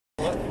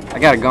I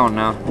gotta go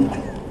now.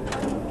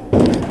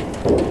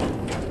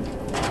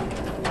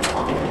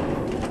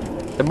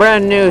 The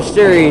brand new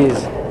series,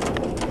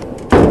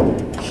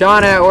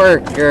 Sean at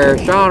work, or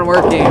Sean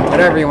working,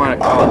 whatever you want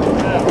to call it.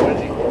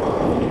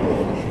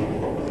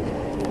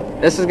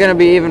 This is gonna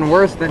be even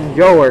worse than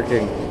Joe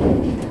working.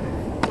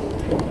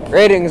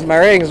 My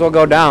ratings will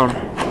go down.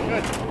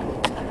 Good.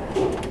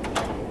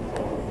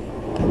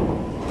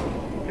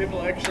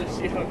 People actually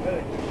see how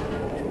good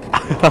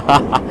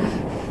I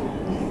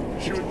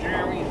do. Shoot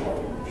Jeremy.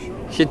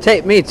 Should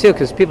tape me too,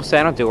 because people say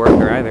I don't do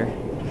worker either.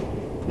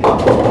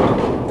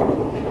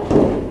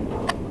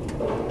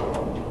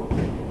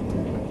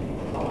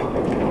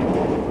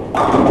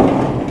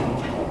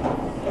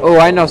 Oh,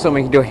 I know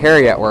someone can do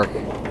Harry at work.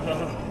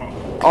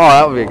 Oh,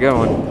 that would be a good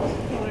one.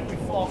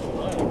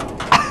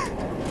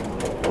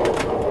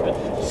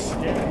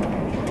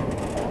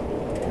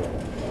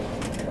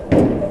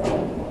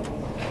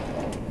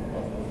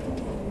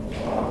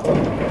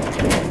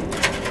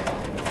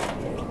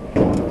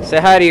 Say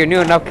hi to your new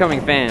and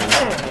upcoming fans.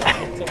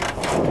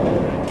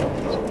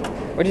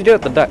 What'd you do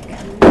with the duck?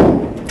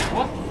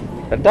 What?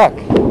 The duck.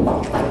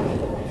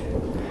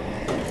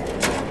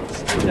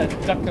 Stick that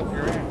duck up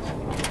your ass.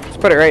 Let's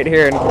put it right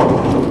here. And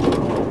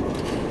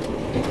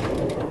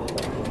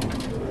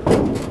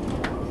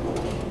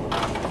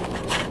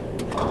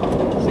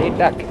see,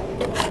 duck.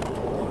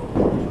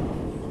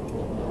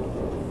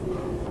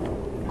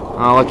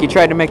 Oh, look, he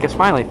tried to make a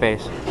smiley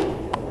face.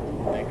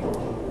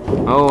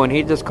 Oh, and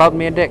he just called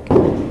me a dick.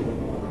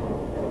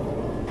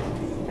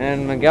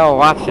 And Miguel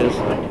watches.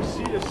 I can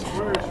see the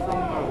squares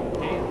from the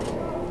paint.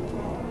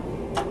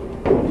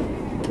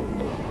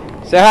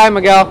 Say hi,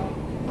 Miguel.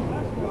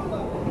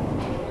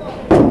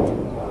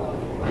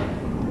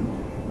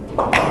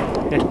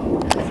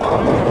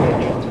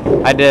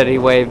 I did, he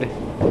waved.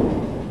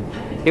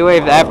 He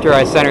waved after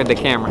I centered the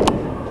camera.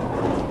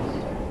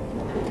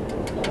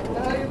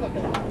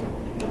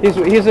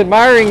 He's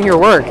admiring your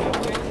work.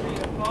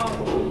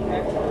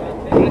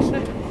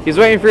 He's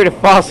waiting for you to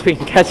fall so we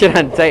can catch it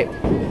on tape.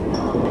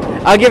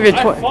 I'll give you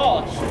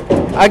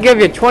I'll give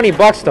you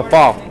 $20 to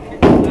fall.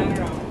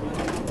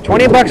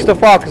 $20 to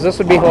fall, because this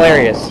would be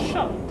hilarious.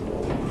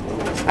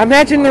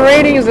 Imagine the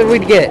ratings that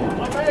we'd get.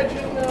 Imagine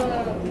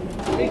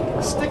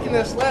sticking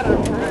this ladder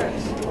up your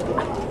ass.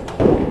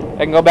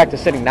 I can go back to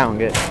sitting down.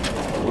 Good.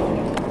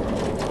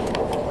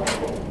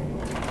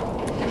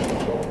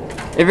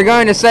 If you're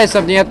going to say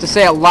something, you have to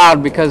say it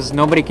loud because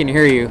nobody can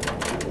hear you.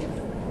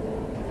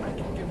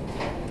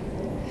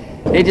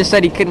 He just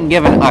said he couldn't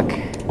give an uck.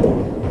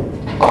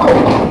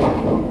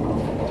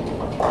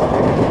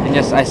 And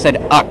yes, I said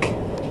uck.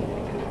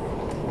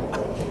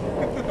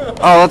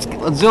 Oh, let's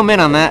zoom in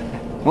on that.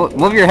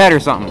 Move your head or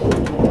something.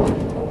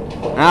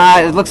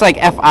 It looks like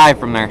FI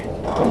from there.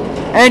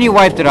 And you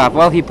wiped it off.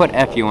 Well, he put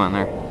FU on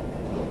there.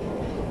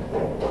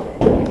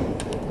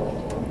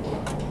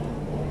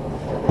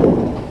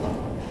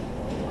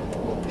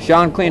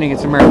 Sean cleaning,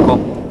 it's a miracle.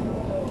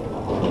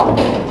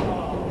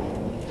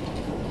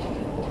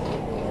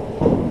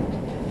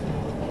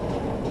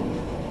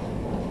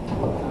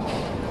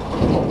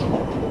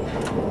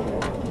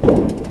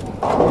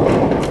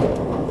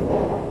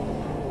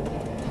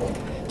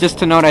 Just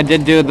to note, I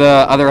did do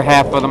the other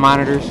half of the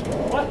monitors.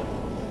 What?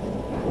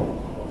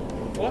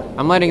 What?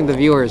 I'm letting the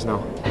viewers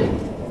know.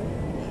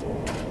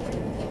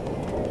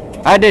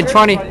 I did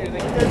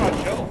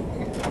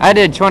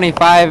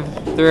 25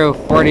 through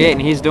 48,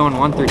 and he's doing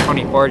 1 through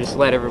 24. Just to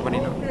let everybody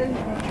know.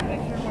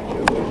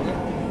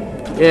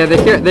 Yeah,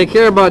 they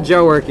care about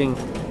Joe working.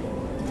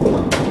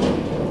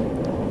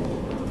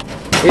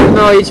 Even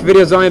though each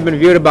video's only been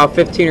viewed about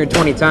 15 or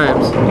 20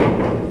 times,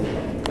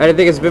 I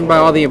think it's been by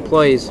all the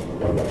employees.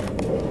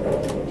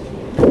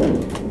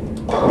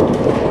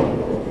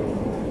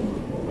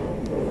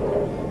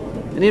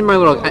 I need my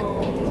little...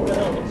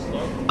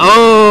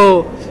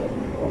 Oh!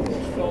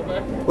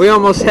 We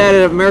almost had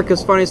an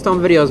America's Funniest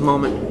Home Videos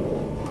moment.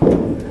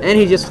 And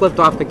he just flipped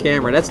off the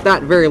camera. That's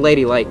not very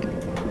ladylike.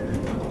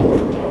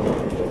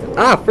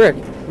 Ah, frick.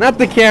 Not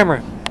the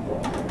camera.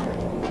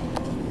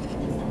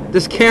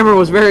 This camera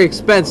was very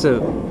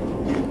expensive.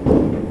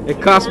 It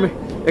cost me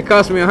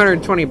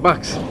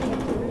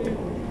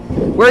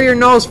 $120. Wear your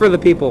nose for the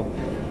people.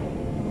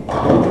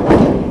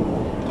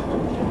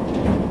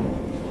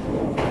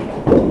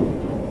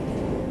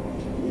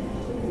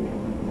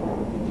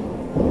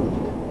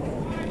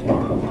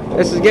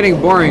 This is getting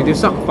boring. Do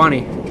something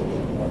funny.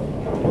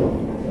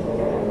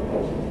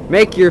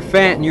 Make your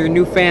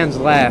new fans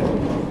laugh.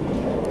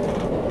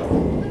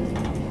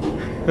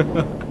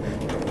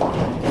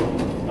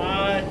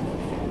 Hi.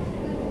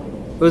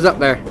 Who's up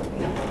there?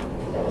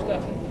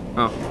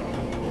 Oh.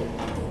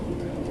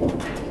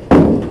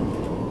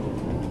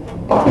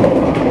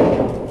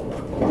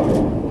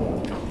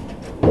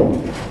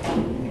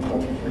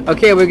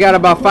 Okay, we got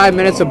about 5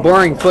 minutes of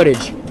boring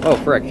footage. Oh,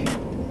 frick.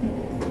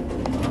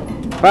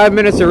 5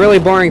 minutes of really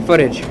boring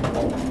footage.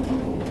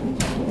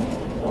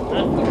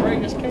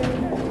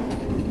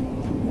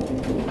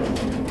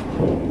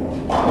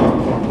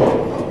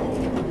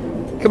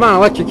 Come on,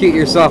 electrocute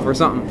yourself or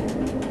something.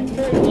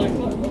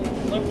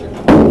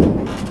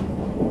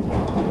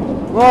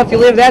 Well, if you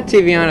leave that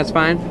TV on, it's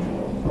fine.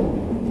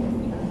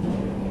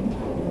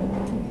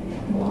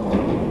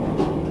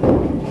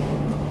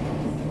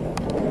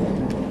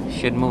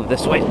 Should move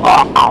this way.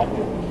 Oh, ow.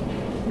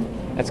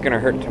 That's gonna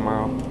hurt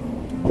tomorrow.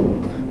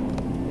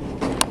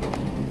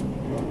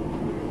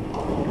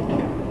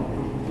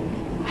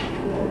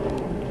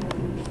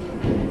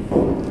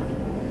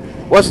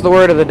 What's the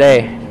word of the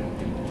day?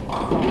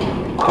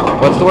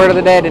 What's the word of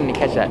the day? I didn't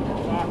catch that.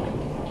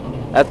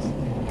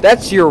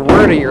 That's your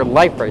word of your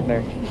life right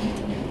there.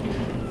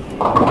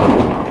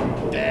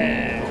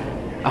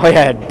 Oh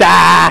yeah,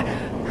 da.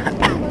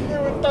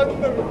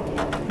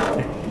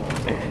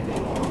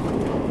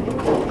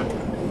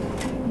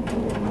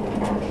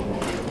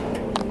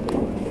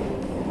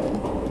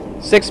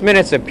 6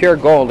 minutes of pure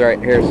gold right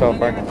here so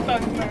far.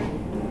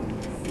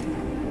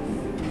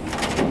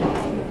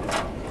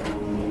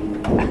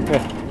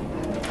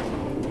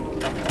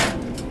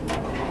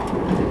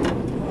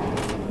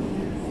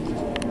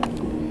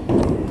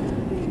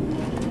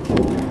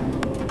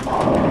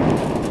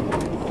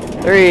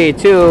 Three,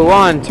 two,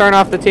 one, turn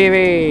off the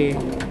TV.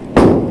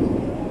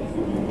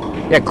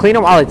 Yeah, clean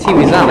up all the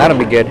TVs on, that'll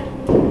be good.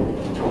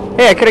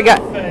 Hey, I could've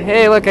got,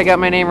 hey look, I got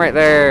my name right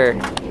there.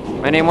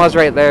 My name was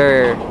right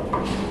there.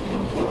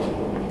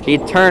 He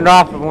turned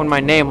off when my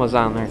name was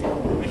on there.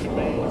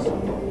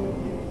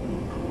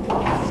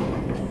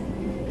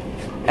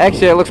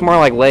 Actually, it looks more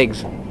like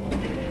legs.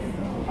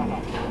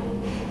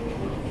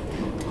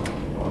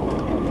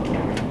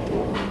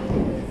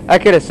 I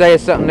could have said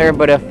something there,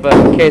 but if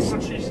in case...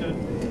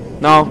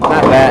 No,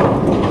 not that.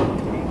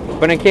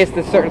 But in case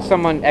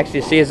someone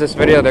actually sees this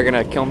video, they're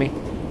gonna kill me.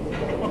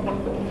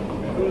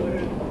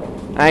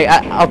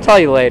 I'll tell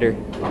you later.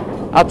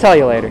 I'll tell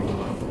you later.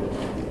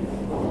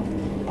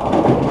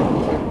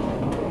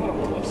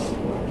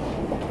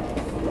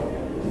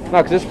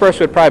 No, because this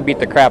person would probably beat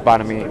the crap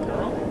out of me.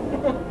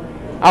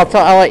 I'll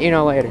let you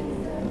know later.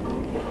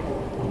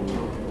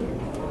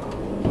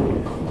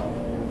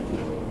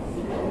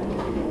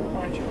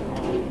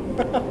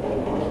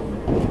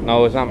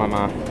 No, it's not my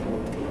mom.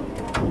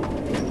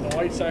 The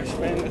White Sox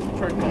fan that's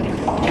pregnant.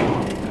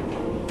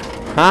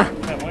 Huh?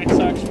 That White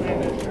Sox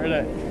fan, or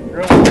that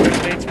girl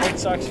that dates White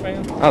Sox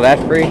fan. Oh,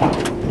 that's free. You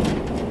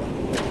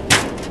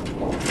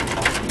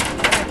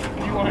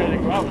wanted to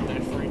go out with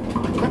that free.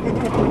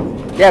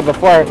 Yeah,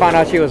 before I found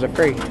out she was a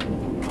freak.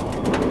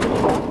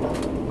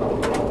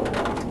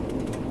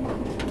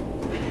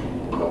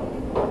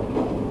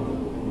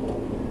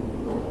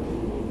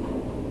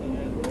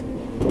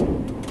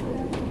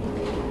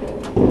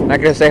 Not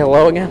gonna say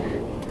hello again?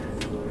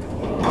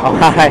 Oh,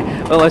 hi.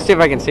 Well, let's see if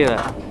I can see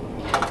that.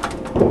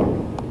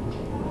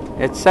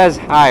 It says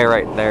hi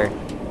right there.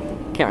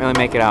 Can't really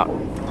make it out.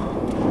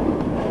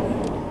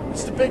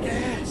 It's the big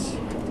ass.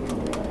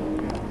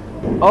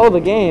 Oh, the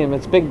game.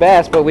 It's Big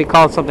Bass, but we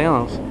call it something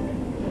else.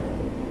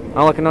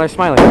 Oh, look, another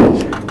smiley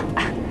face.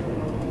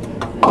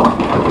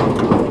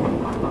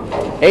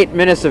 8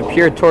 minutes of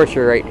pure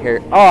torture right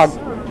here.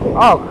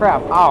 Oh,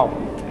 crap. Ow.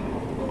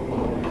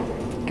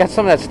 Got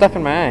some of that stuff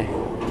in my eye.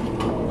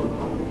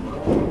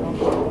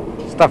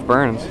 Stuff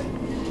burns.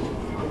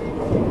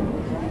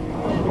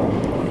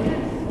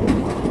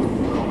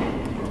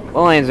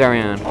 What lanes are we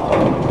on?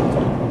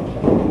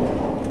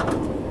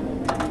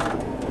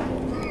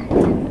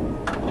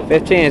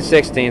 $15 and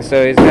 $16,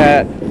 so he's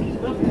got...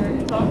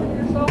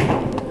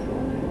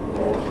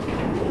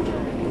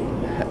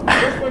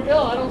 Where's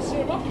Miguel? I don't see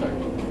him up there.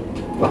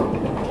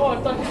 Oh,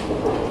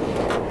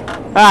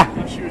 I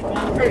thought she was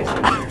going crazy.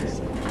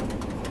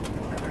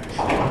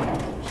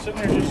 Sitting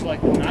there just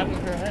like nodding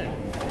her head.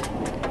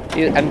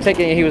 I'm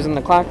taking he was in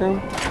the clock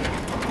room?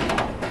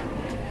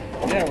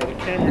 Yeah, where the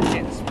camera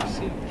can't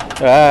see.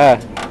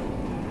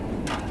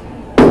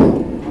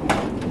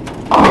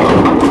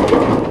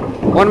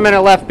 1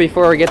 minute left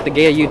before we get the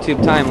gay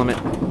YouTube time limit.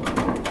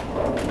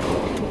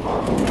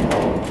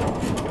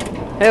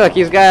 Hey, look,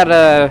 he's got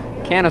a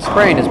can of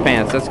spray in his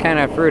pants. That's kind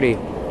of fruity.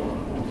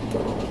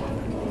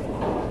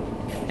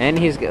 And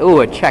he's ooh,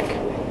 a check.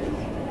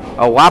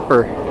 A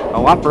whopper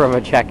of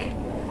a check.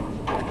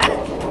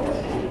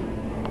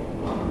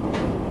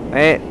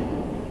 Wait.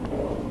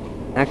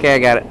 Okay, I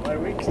got it. My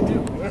week's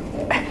due.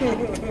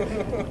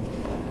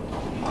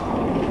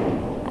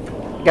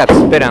 Got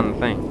spit on the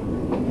thing.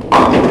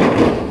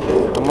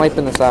 I'm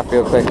wiping this off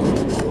real quick. There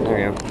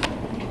we go.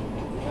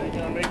 Are you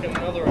gonna make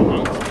another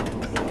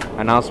announcement?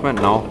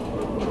 Announcement? No.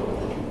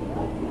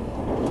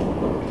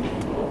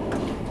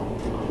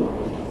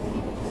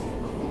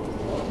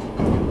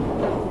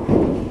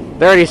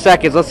 "30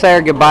 seconds. Let's say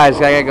our goodbyes.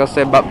 I gotta go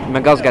say bye.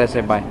 Miguel's gotta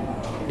say bye.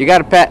 You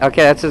gotta pass.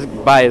 Okay, that's his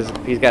bye.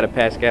 He's gotta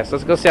pass gas.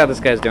 Let's go see how this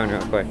guy's doing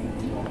real quick.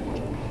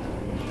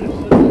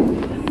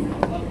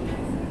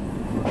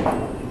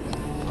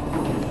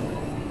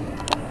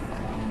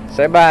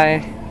 Say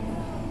bye.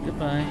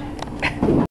 Goodbye.